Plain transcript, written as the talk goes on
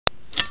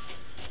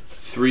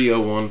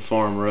301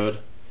 Farm Road.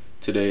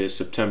 Today is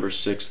September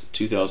 6th,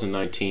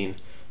 2019.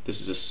 This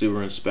is a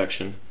sewer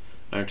inspection.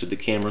 I entered the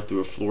camera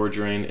through a floor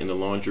drain in the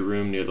laundry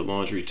room near the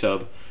laundry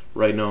tub.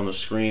 Right now on the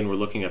screen we're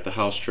looking at the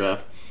house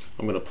trap.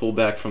 I'm going to pull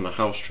back from the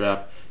house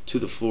trap to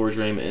the floor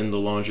drain in the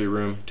laundry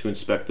room to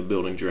inspect the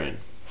building drain.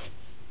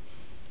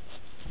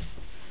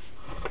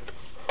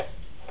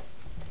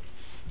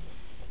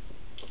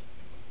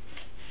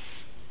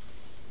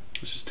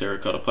 This is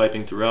terracotta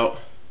piping throughout.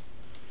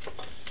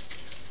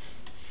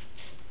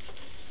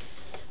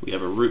 We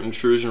have a root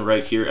intrusion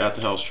right here at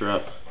the house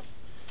trap,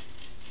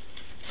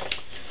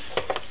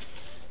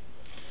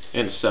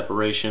 and a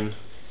separation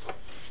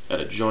at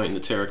a joint in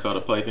the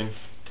terracotta piping.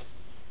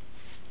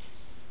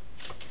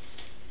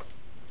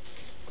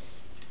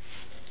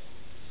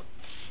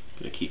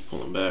 Gonna keep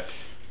pulling back.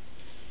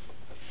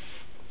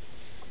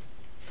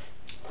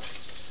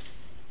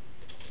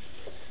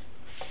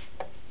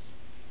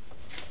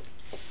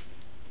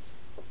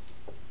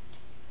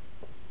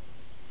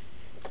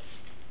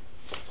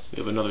 We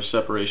have another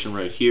separation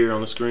right here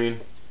on the screen.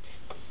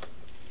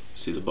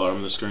 See the bottom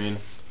of the screen?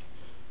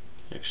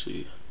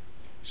 Actually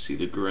see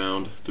the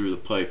ground through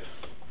the pipe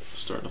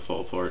starting to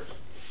fall apart.